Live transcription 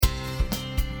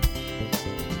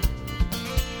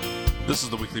This is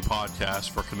the weekly podcast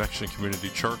for Connection Community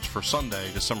Church for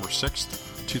Sunday, December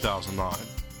 6th, 2009.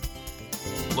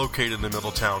 Located in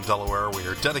Middletown, Delaware, we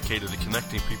are dedicated to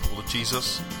connecting people to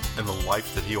Jesus and the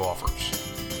life that He offers.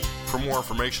 For more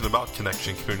information about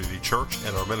Connection Community Church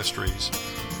and our ministries,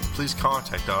 please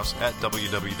contact us at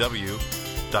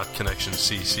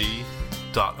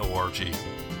www.connectioncc.org.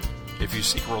 If you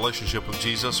seek a relationship with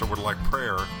Jesus or would like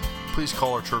prayer, please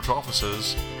call our church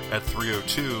offices at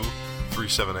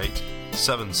 302-378-7692.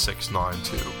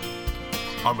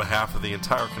 On behalf of the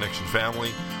entire Connection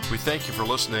family, we thank you for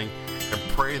listening and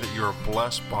pray that you are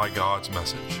blessed by God's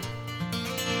message.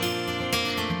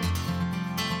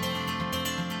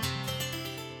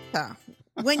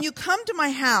 When you come to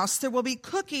my house, there will be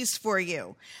cookies for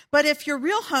you. But if you're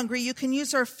real hungry, you can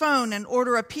use our phone and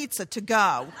order a pizza to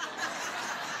go.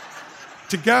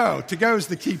 To go is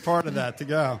the key part of that, to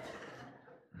go.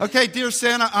 Okay, dear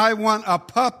Santa, I want a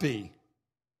puppy.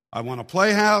 I want a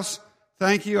playhouse.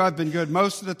 Thank you. I've been good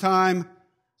most of the time.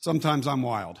 Sometimes I'm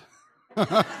wild.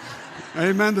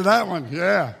 Amen to that one.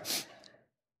 Yeah.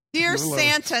 Dear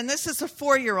Santa, and this is a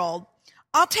 4-year-old,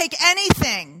 I'll take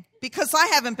anything because I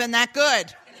haven't been that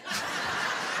good.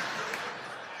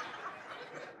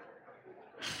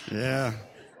 Yeah.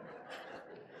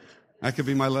 That could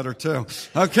be my letter too.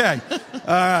 Okay. All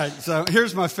right. So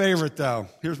here's my favorite, though.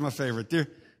 Here's my favorite.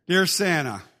 Dear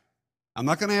Santa, I'm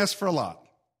not going to ask for a lot.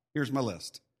 Here's my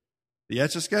list. The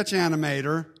Etch-a-Sketch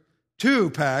Animator, 2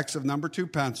 packs of number 2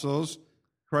 pencils,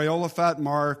 Crayola fat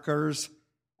markers,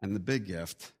 and the big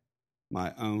gift,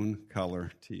 my own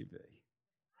color TV.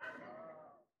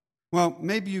 Well,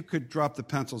 maybe you could drop the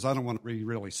pencils. I don't want to be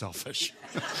really selfish.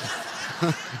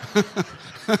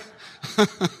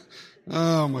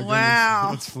 Oh, my goodness. Wow.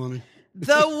 That's funny.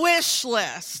 The wish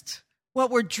list.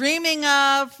 What we're dreaming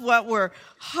of, what we're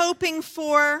hoping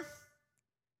for.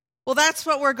 Well, that's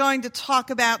what we're going to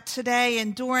talk about today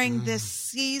and during this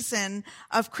season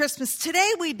of Christmas.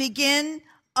 Today we begin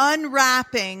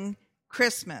unwrapping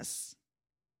Christmas.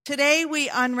 Today we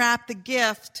unwrap the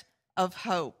gift of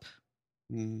hope.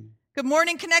 Good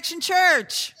morning, Connection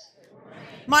Church.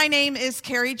 My name is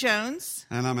Carrie Jones.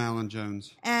 And I'm Alan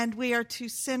Jones. And we are 2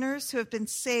 sinners who have been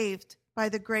saved by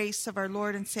the grace of our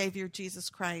Lord and Savior, Jesus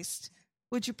Christ.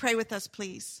 Would you pray with us,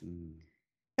 please?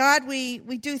 God, we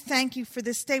do thank you for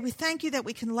this day. We thank you that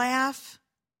we can laugh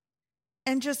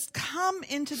and just come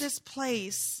into this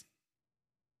place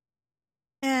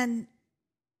and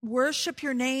worship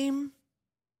your name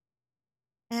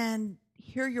and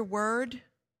hear your word.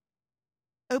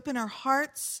 Open our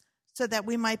hearts so that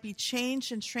we might be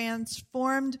changed and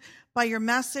transformed by your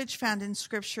message found in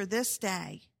Scripture this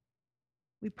day.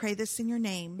 We pray this in your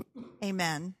name. Amen.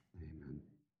 Amen.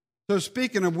 So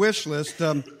speaking of wish list,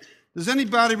 does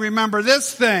anybody remember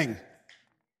this thing?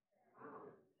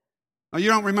 Oh, you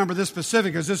don't remember this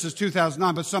specific because this is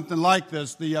 2009, but something like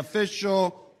this, the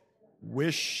official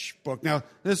wish book. Now,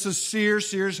 this is Sears.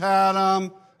 Sears had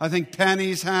them. I think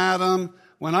Penny's had them.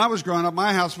 When I was growing up,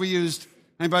 my house, we used...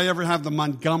 Anybody ever have the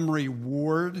Montgomery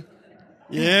Ward?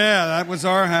 Yeah, that was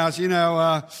our house. You know,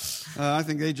 I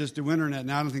think they just do internet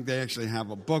now. I don't think they actually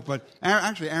have a book. But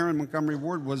actually, Aaron Montgomery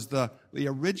Ward was the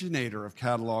originator of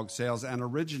catalog sales and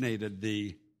originated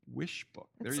the Wish book.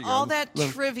 There you go. All that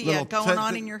trivia going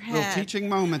on in your head. Little teaching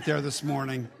moment there this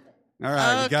morning. All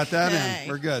right, okay. We got that in.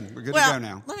 We're good. We're good to go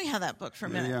now. Let me have that book for a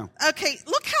minute. There you go. Okay,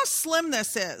 look how slim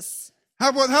this is.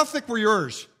 How thick were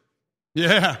yours?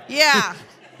 Yeah.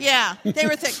 Yeah, they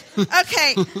were thick.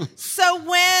 Okay, so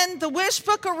when the Wish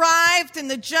book arrived in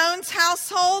the Jones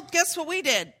household, guess what we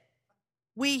did?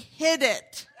 We hid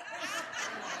it.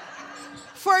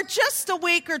 For just a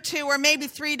week or 2 or maybe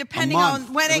 3, depending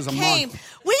on when it came.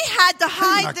 We had to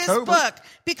hide this book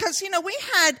because, we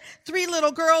had 3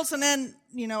 little girls and then,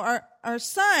 our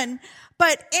son.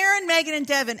 But Aaron, Megan, and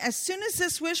Devin, as soon as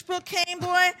this Wish book came,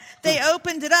 boy, they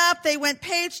opened it up. They went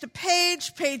page to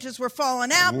page. Pages were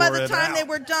falling out by the time they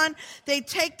were done. They'd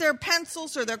take their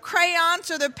pencils or their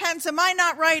crayons or their pens. Am I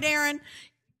not right, Aaron?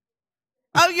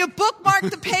 Oh, you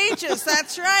bookmarked the pages.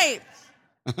 That's right.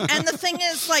 And the thing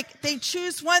is, they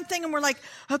choose one thing and we're like,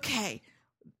 okay,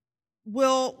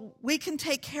 we can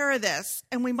take care of this.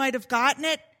 And we might have gotten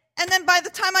it. And then by the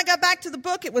time I got back to the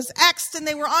book, it was X'd and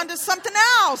they were on to something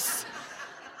else.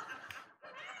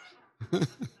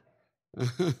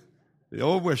 The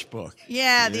old Wish book.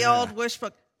 Yeah, the old Wish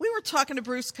book. We were talking to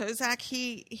Bruce Kozak.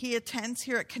 He attends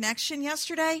here at Connection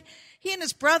yesterday. He and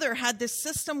his brother had this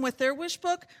system with their Wish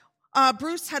book.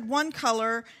 Bruce had one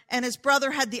color and his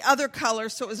brother had the other color,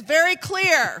 so it was very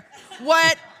clear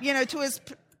what, to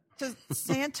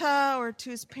Santa or to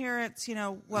his parents,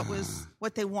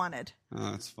 what they wanted.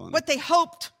 Oh, that's funny. What they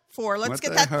hoped for. Let's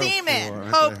get that theme in.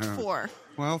 Hoped for.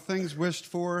 Well, things wished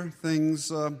for, things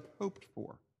hoped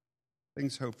for.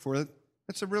 Things hoped for.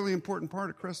 That's a really important part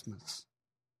of Christmas.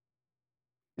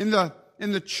 In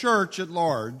the church at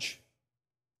large,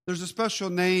 there's a special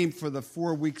name for the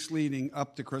 4 weeks leading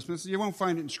up to Christmas. You won't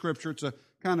find it in Scripture. It's a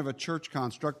kind of a church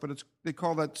construct, but they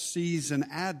call that season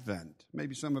Advent.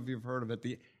 Maybe some of you have heard of it,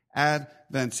 the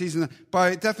Advent season.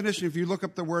 By definition, if you look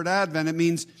up the word Advent, it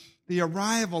means the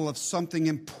arrival of something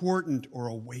important or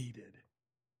awaited.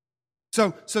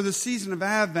 So the season of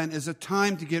Advent is a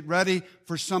time to get ready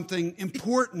for something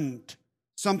important,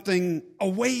 something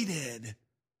awaited.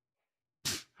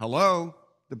 Hello,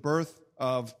 the birth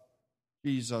of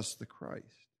Jesus the Christ.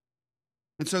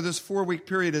 And so this 4-week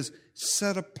period is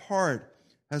set apart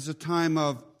as a time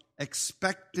of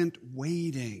expectant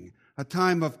waiting, a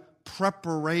time of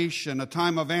preparation, a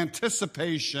time of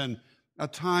anticipation, a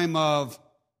time of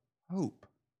hope.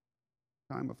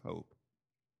 Time of hope.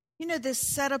 You know, this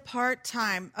set-apart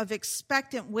time of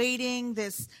expectant waiting,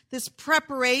 this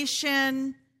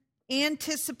preparation,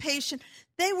 anticipation,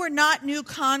 they were not new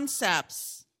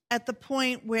concepts at the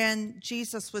point when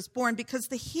Jesus was born, because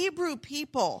the Hebrew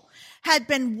people had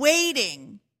been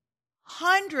waiting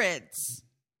hundreds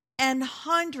and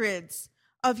hundreds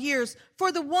of years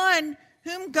for the one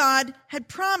whom God had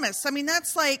promised. I mean,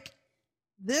 that's like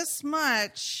this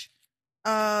much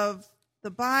of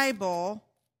the Bible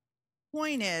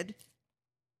pointed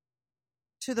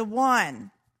to the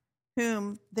one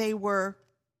whom they were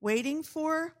waiting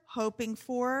for, hoping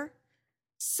for.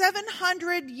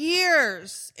 700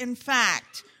 years, in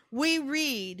fact, we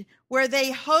read where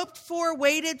they hoped for,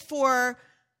 waited for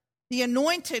the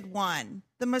anointed one,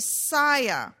 the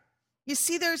Messiah. You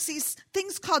see, there's these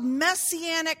things called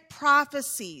messianic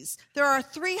prophecies. There are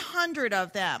 300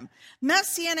 of them.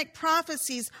 Messianic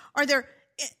prophecies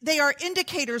they are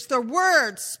indicators, they're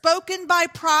words spoken by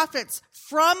prophets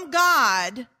from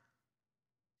God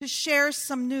to share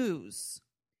some news.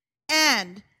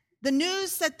 And the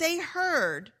news that they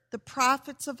heard, the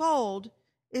prophets of old,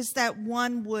 is that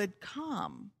one would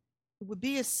come. It would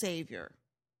be a Savior.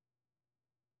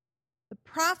 The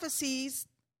prophecies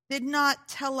did not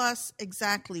tell us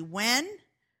exactly when,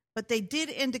 but they did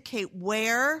indicate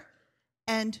where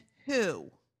and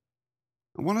who.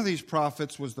 One of these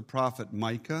prophets was the prophet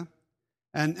Micah.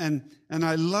 And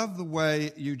I love the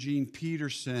way Eugene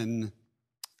Peterson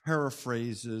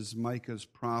paraphrases Micah's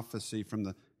prophecy from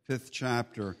the 5th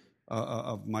chapter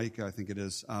of Micah, I think it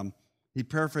is. He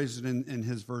paraphrases it in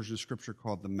his version of Scripture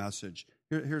called The Message.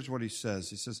 Here's what he says.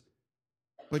 He says,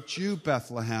 "But you,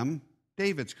 Bethlehem,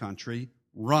 David's country,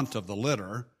 runt of the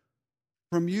litter,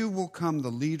 from you will come the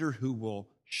leader who will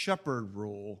shepherd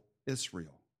rule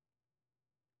Israel.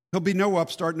 He'll be no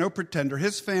upstart, no pretender.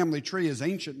 His family tree is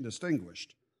ancient and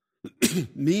distinguished.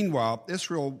 Meanwhile,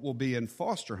 Israel will be in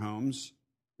foster homes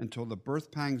until the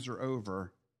birth pangs are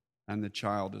over and the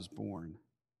child is born.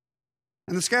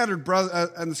 And the scattered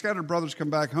brothers come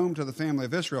back home to the family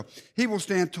of Israel. He will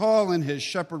stand tall in his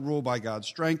shepherd rule by God's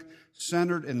strength,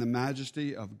 centered in the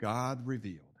majesty of God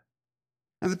revealed.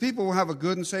 And the people will have a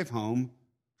good and safe home,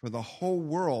 for the whole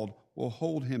world will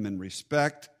hold him in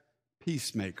respect,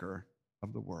 peacemaker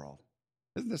of the world."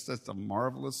 Isn't this just a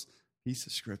marvelous piece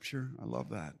of Scripture? I love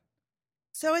that.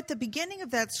 So at the beginning of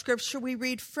that Scripture, we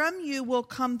read, "From you will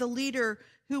come the leader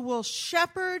who will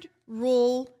shepherd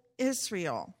rule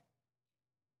Israel."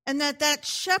 And that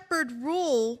shepherd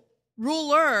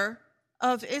ruler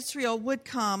of Israel would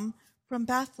come from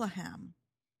Bethlehem.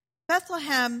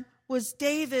 Bethlehem was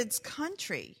David's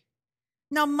country.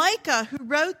 Now Micah, who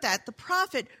wrote that, the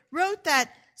prophet, wrote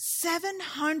that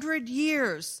 700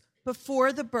 years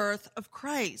before the birth of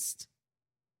Christ.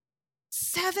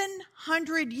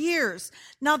 700 years.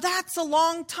 Now that's a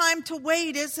long time to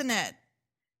wait, isn't it?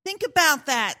 Think about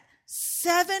that.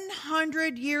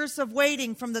 700 years of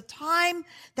waiting from the time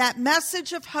that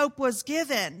message of hope was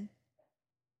given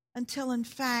until, in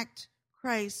fact,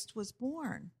 Christ was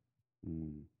born.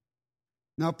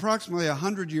 Now, approximately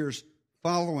 100 years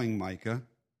following Micah,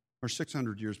 or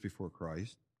 600 years before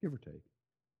Christ, give or take,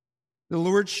 the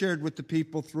Lord shared with the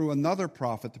people through another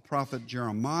prophet, the prophet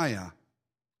Jeremiah,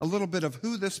 a little bit of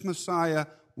who this Messiah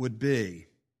would be.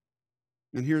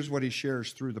 And here's what he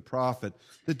shares through the prophet.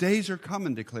 "The days are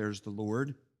coming, declares the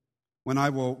Lord, when I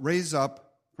will raise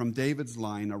up from David's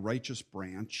line a righteous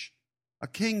branch, a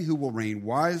king who will reign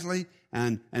wisely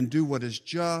and do what is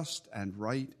just and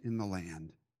right in the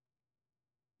land.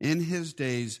 In his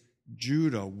days,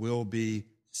 Judah will be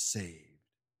saved,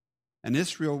 and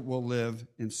Israel will live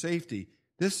in safety.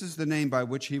 This is the name by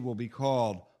which he will be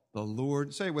called, the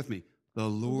Lord," say it with me, the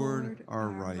Lord our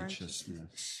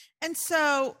righteousness. And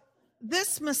so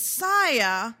this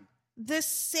Messiah, this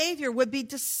Savior, would be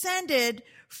descended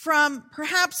from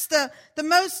perhaps the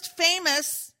most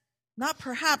famous, not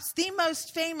perhaps, the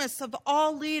most famous of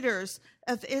all leaders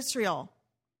of Israel.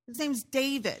 His name's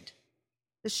David,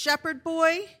 the shepherd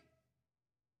boy.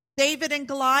 David and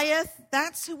Goliath,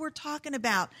 that's who we're talking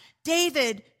about.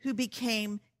 David, who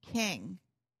became king.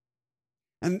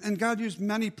 And God used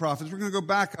many prophets. We're going to go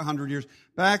back 100 years,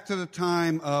 back to the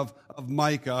time of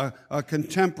Micah, a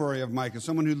contemporary of Micah,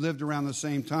 someone who lived around the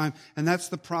same time, and that's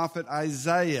the prophet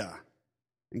Isaiah.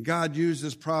 And God used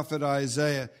this prophet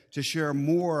Isaiah to share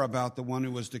more about the one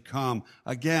who was to come.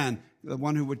 Again, the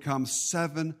one who would come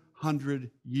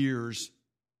 700 years.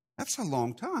 That's a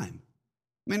long time.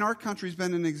 I mean, our country's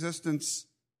been in existence,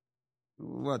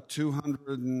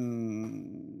 200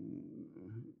 and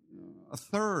a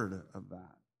third of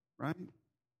that, right?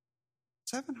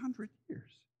 700 years.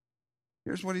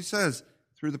 Here's what he says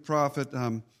through the prophet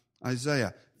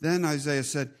Isaiah. Then Isaiah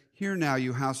said, "Hear now,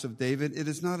 you house of David,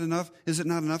 is it not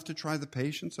enough to try the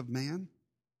patience of man?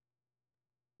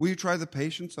 Will you try the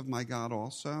patience of my God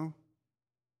also?"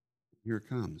 Here it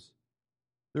comes.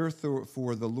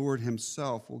 "Therefore, the Lord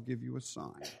himself will give you a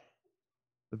sign.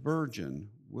 The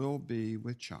virgin will be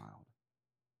with child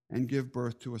and give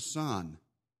birth to a son,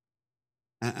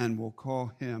 and will call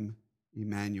him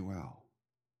Emmanuel."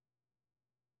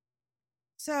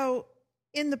 So,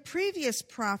 in the previous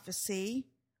prophecy,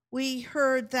 we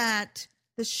heard that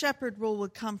the shepherd rule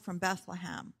would come from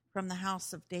Bethlehem, from the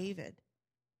house of David.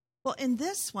 Well, in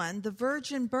this one, the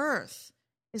virgin birth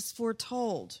is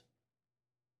foretold.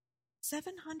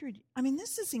 700,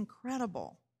 this is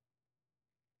incredible.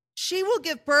 "She will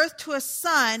give birth to a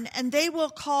son, and they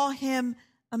will call him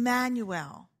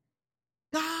Emmanuel."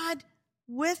 God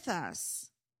with us.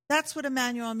 That's what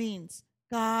Emmanuel means.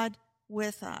 God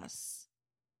with us.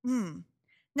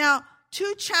 Now,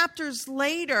 2 chapters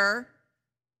later,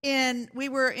 we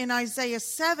were in Isaiah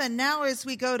 7. Now as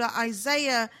we go to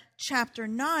Isaiah chapter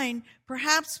 9,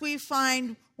 perhaps we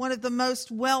find one of the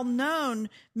most well-known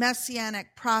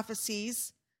messianic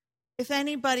prophecies. If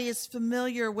anybody is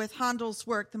familiar with Handel's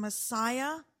work, The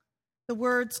Messiah, the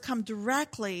words come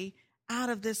directly out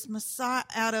of this Messiah,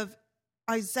 out of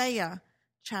Isaiah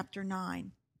chapter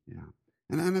 9. Yeah.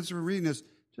 And as we're reading this,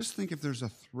 just think if there's a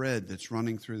thread that's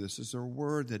running through this. Is there a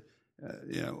word that,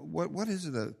 what is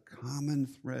it, a common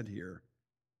thread here?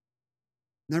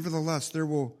 Nevertheless, there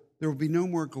will be no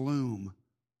more gloom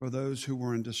for those who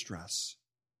were in distress.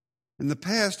 In the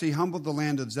past, he humbled the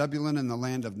land of Zebulun and the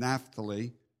land of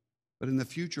Naphtali, but in the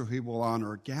future he will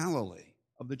honor Galilee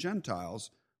of the Gentiles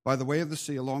by the way of the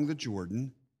sea along the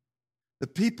Jordan. The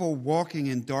people walking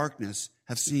in darkness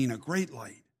have seen a great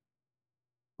light.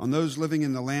 On those living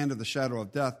in the land of the shadow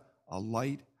of death, a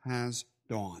light has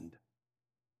dawned.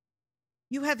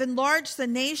 You have enlarged the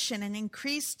nation and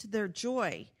increased their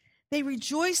joy. They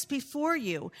rejoice before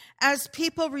you, as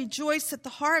people rejoice at the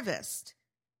harvest,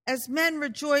 as men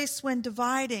rejoice when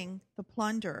dividing the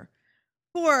plunder.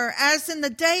 For as in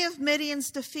the day of Midian's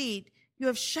defeat, you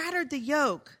have shattered the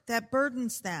yoke that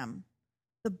burdens them,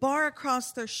 the bar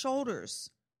across their shoulders,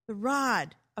 the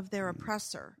rod of their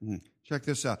oppressor. Check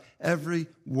this out. Every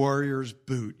warrior's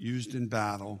boot used in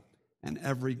battle and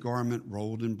every garment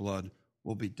rolled in blood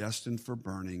will be destined for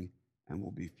burning and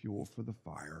will be fuel for the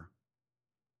fire.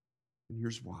 And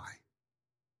here's why.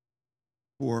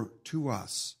 For to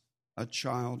us a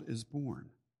child is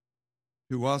born.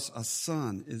 To us a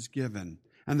son is given.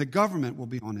 And the government will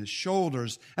be on his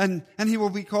shoulders. And he will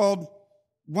be called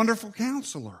Wonderful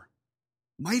Counselor,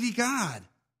 Mighty God,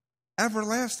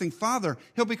 Everlasting Father.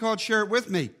 He'll be called, share it with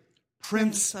me,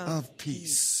 Prince of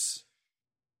Peace.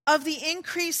 Of the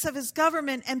increase of his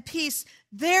government and peace,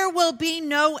 there will be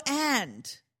no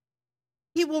end.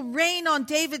 He will reign on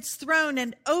David's throne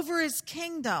and over his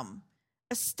kingdom,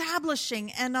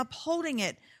 establishing and upholding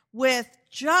it with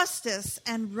justice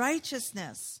and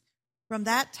righteousness from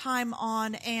that time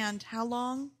on, and how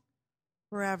long?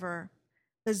 Forever.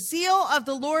 The zeal of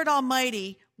the Lord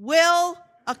Almighty will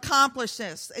accomplish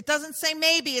this. It doesn't say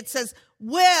maybe, it says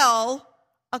will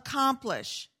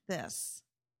accomplish this.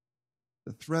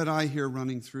 The thread I hear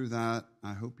running through that,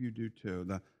 I hope you do too,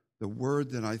 the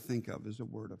word that I think of is a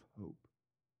word of hope.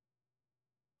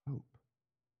 Hope.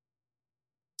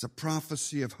 It's a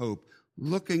prophecy of hope,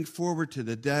 looking forward to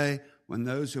the day when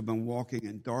those who have been walking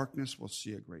in darkness will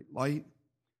see a great light,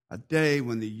 a day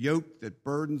when the yoke that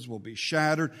burdens will be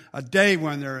shattered, a day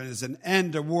when there is an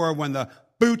end to war, when the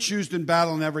boots used in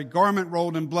battle and every garment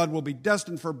rolled in blood will be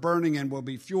destined for burning and will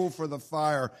be fuel for the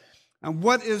fire. And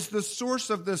what is the source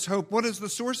of this hope? What is the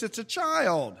source? It's a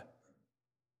child.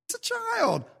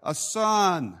 child, a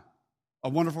son, a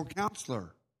wonderful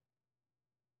counselor,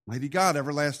 mighty God,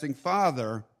 everlasting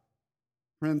Father,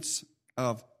 Prince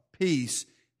of Peace.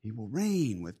 He will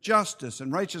reign with justice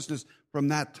and righteousness from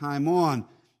that time on.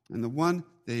 And the one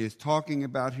that he is talking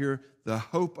about here, the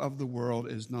hope of the world,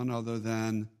 is none other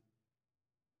than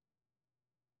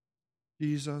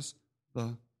Jesus the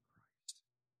Christ,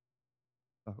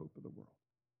 the hope of the world.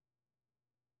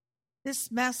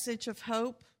 This message of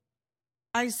hope,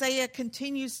 Isaiah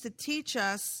continues to teach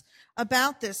us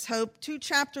about this hope. 2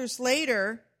 chapters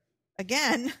later,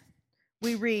 again,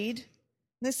 we read,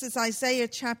 this is Isaiah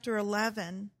chapter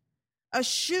 11, a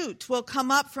shoot will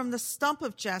come up from the stump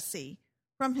of Jesse.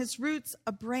 From his roots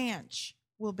a branch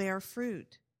will bear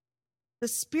fruit. The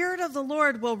Spirit of the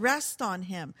Lord will rest on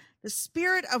him, the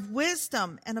Spirit of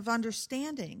wisdom and of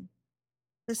understanding,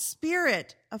 the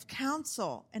Spirit of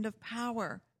counsel and of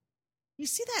power. You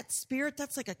see that Spirit?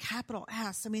 That's like a capital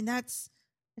S. I mean, it's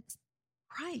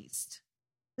Christ.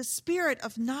 The Spirit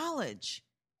of knowledge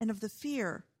and of the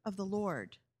fear of the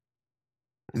Lord.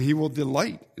 And he will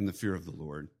delight in the fear of the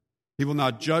Lord. He will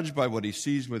not judge by what he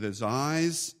sees with his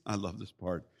eyes. I love this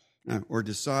part. Or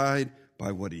decide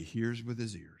by what he hears with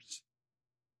his ears.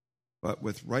 But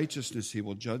with righteousness he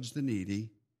will judge the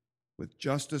needy. With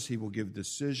justice he will give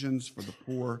decisions for the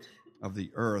poor of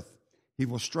the earth. He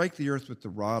will strike the earth with the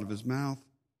rod of his mouth.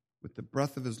 With the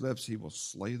breath of his lips he will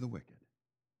slay the wicked.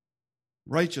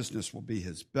 Righteousness will be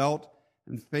his belt,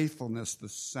 and faithfulness the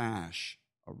sash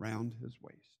around his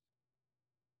waist.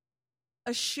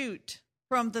 A shoot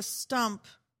from the stump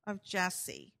of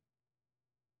Jesse.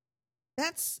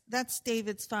 That's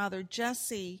David's father.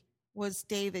 Jesse was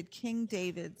King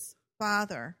David's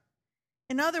father.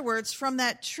 In other words, from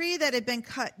that tree that had been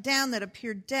cut down that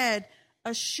appeared dead,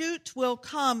 a shoot will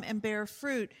come and bear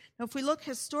fruit. Now, if we look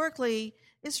historically,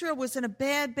 Israel was in a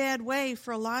bad way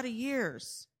for a lot of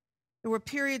years. There were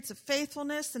periods of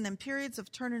faithfulness and then periods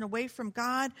of turning away from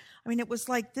God. I mean, it was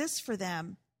like this for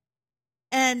them.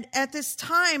 And at this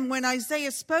time, when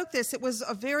Isaiah spoke this, it was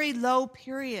a very low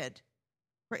period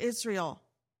for Israel.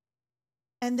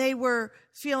 And they were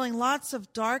feeling lots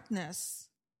of darkness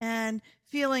and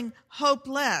feeling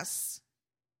hopeless.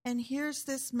 And here's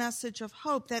this message of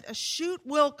hope, that a shoot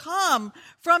will come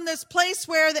from this place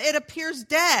where it appears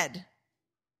dead.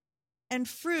 And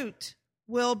fruit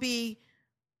will be,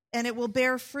 and it will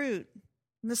bear fruit.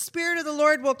 And the Spirit of the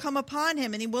Lord will come upon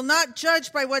him, and he will not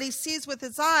judge by what he sees with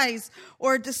his eyes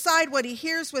or decide what he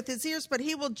hears with his ears, but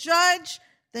he will judge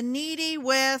the needy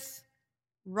with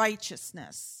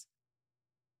righteousness.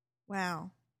 Wow.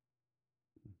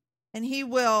 And he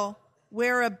will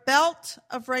wear a belt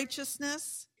of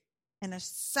righteousness and a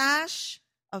sash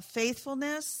of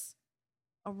faithfulness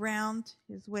around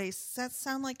his waist. Does that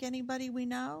sound like anybody we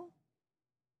know?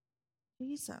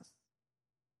 Jesus.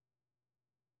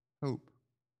 Hope.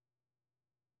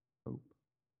 Hope.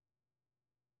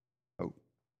 Hope.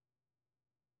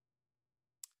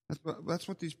 That's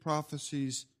what these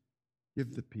prophecies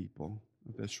give the people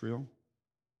of Israel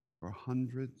for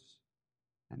hundreds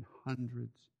and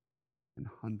hundreds and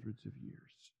hundreds of years.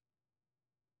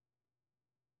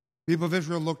 People of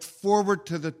Israel looked forward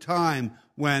to the time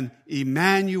when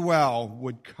Emmanuel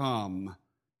would come,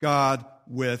 God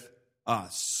with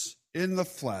us, in the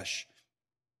flesh,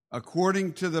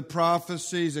 according to the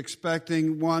prophecies,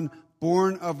 expecting one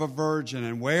born of a virgin.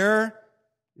 And where?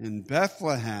 In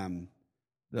Bethlehem,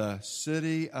 the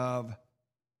city of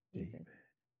David.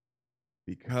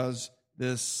 Because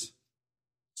this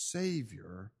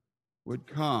Savior would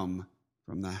come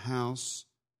from the house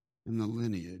and the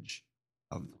lineage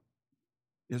of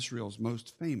Israel's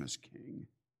most famous king,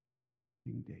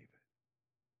 King David.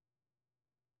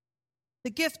 The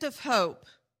gift of hope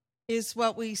is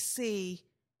what we see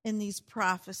in these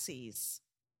prophecies,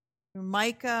 through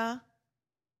Micah,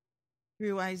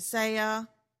 through Isaiah,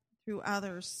 through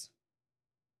others.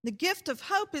 The gift of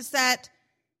hope is that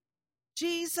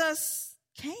Jesus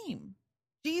came.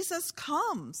 Jesus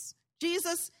comes.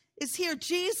 Jesus is here.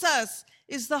 Jesus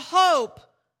is the hope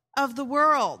of the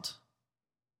world.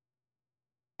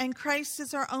 And Christ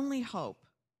is our only hope.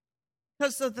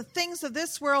 Because of the things of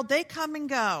this world, they come and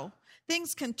go.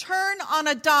 Things can turn on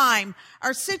a dime.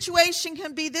 Our situation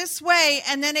can be this way,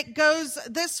 and then it goes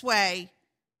this way,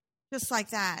 just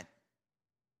like that.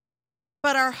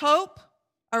 But our hope,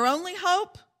 our only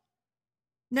hope,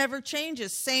 never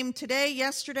changes. Same today,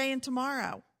 yesterday, and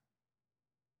tomorrow.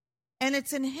 And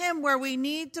it's in Him where we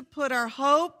need to put our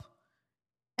hope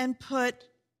and put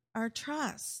our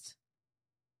trust.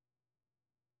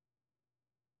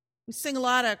 We sing a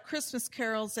lot of Christmas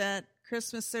carols at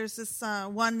Christmas. There's this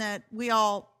one that we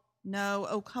all know,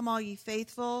 "Oh, come all ye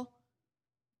faithful."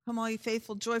 Come all you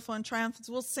faithful, joyful, and triumphant.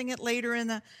 We'll sing it later in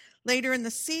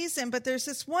the season, but there's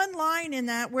this one line in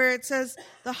that where it says,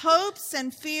 the hopes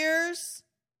and fears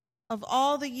of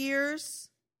all the years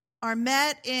are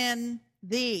met in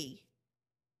thee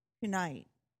tonight.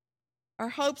 Our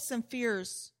hopes and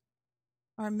fears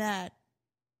are met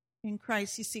in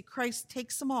Christ. You see, Christ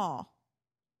takes them all.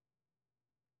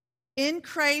 In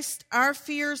Christ, our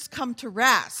fears come to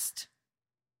rest.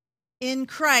 In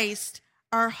Christ,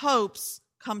 our hopes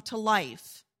come to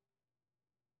life.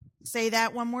 Say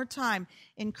that one more time.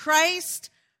 In Christ,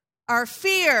 our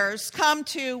fears come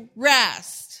to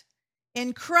rest.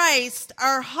 In Christ,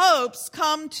 our hopes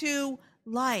come to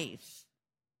life.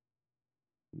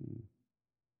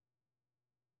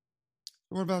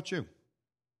 What about you?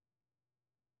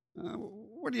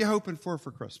 What are you hoping for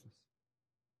Christmas?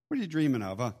 What are you dreaming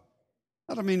of? I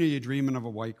don't mean are you dreaming of a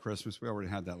white Christmas. We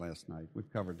already had that last night.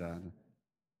 We've covered that.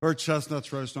 Or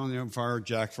chestnuts roasting on the open fire,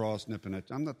 Jack Frost nipping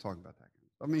it. I'm not talking about that.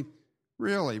 I mean,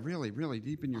 really, really, really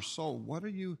deep in your soul, what are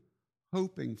you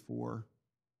hoping for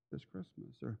this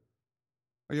Christmas? Or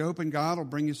are you hoping God will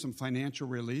bring you some financial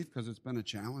relief because it's been a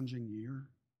challenging year?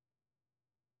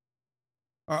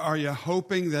 Are you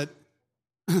hoping that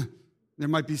there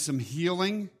might be some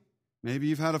healing? Maybe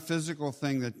you've had a physical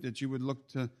thing that you would look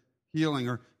to healing,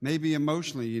 or maybe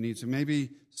emotionally you need some,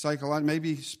 maybe psychologically,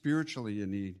 maybe spiritually you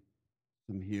need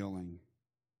some healing.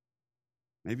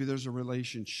 Maybe there's a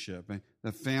relationship,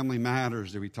 the family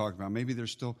matters that we talked about. Maybe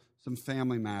there's still some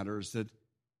family matters that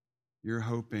you're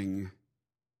hoping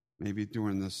maybe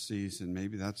during this season.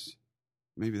 Maybe that's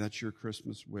your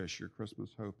Christmas wish, your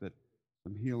Christmas hope, that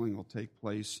some healing will take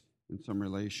place in some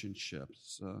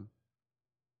relationships. What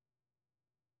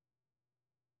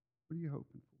are you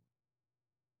hoping for?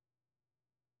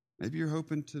 Maybe you're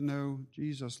hoping to know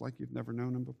Jesus like you've never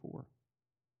known him before.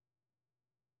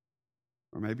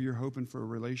 Or maybe you're hoping for a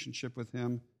relationship with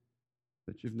him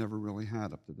that you've never really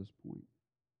had up to this point.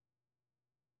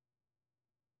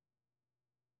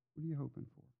 What are you hoping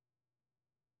for?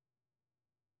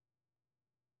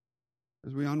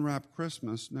 As we unwrap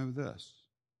Christmas, know this.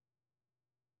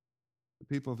 The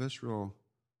people of Israel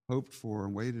hoped for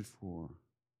and waited for,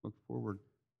 looked forward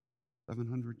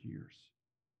 700 years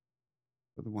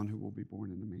for the one who will be born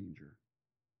in the manger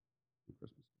on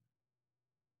Christmas Day.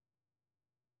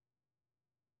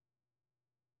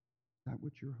 Is that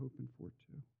what you're hoping for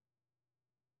too?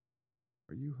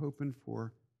 Are you hoping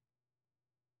for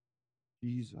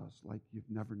Jesus like you've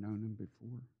never known him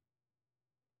before?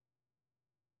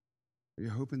 Are you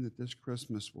hoping that this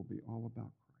Christmas will be all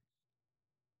about Christ?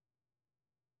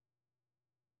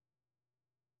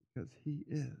 Because he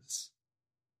is,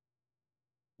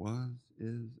 was,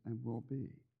 is, and will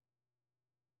be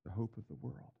the hope of the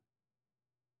world.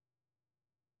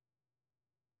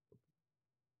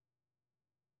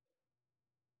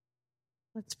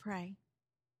 Let's pray.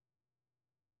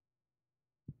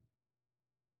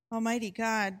 Almighty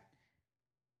God,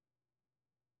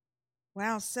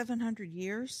 wow, 700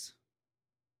 years?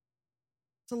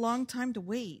 It's a long time to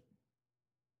wait.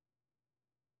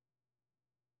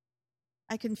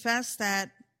 I confess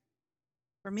that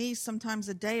for me, sometimes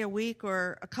a day, a week,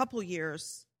 or a couple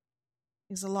years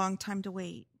is a long time to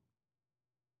wait.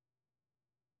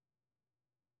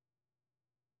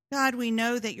 God, we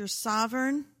know that you're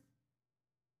sovereign,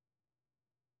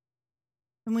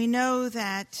 and we know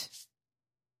that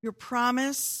your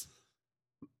promise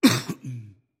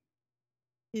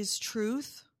is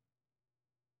truth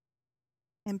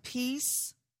and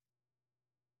peace.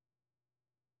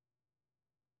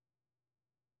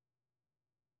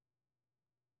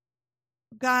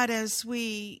 God, as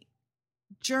we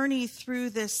journey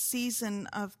through this season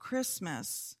of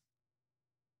Christmas,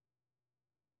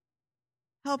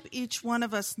 help each one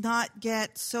of us not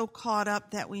get so caught up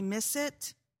that we miss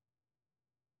it,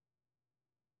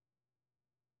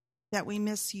 that we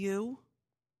miss you,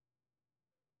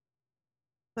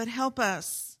 but help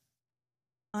us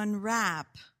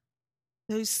unwrap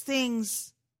those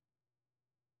things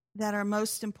that are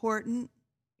most important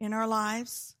in our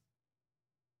lives,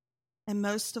 and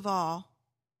most of all,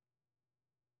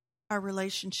 our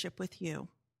relationship with you,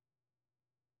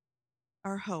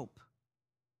 our hope.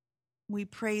 We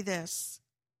pray this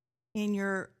in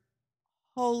your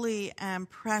holy and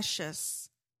precious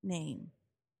name.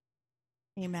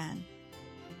 Amen.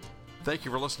 Thank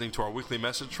you for listening to our weekly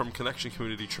message from Connection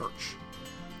Community Church.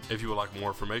 If you would like more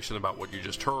information about what you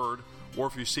just heard, or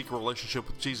if you seek a relationship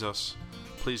with Jesus,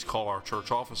 please call our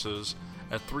church offices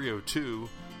at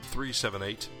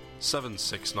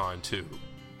 302-378-7692.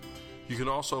 You can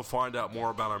also find out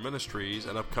more about our ministries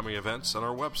and upcoming events on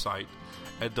our website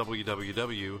at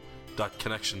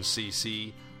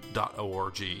www.connectioncc.org.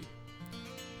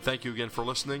 Thank you again for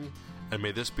listening, and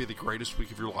may this be the greatest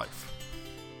week of your life.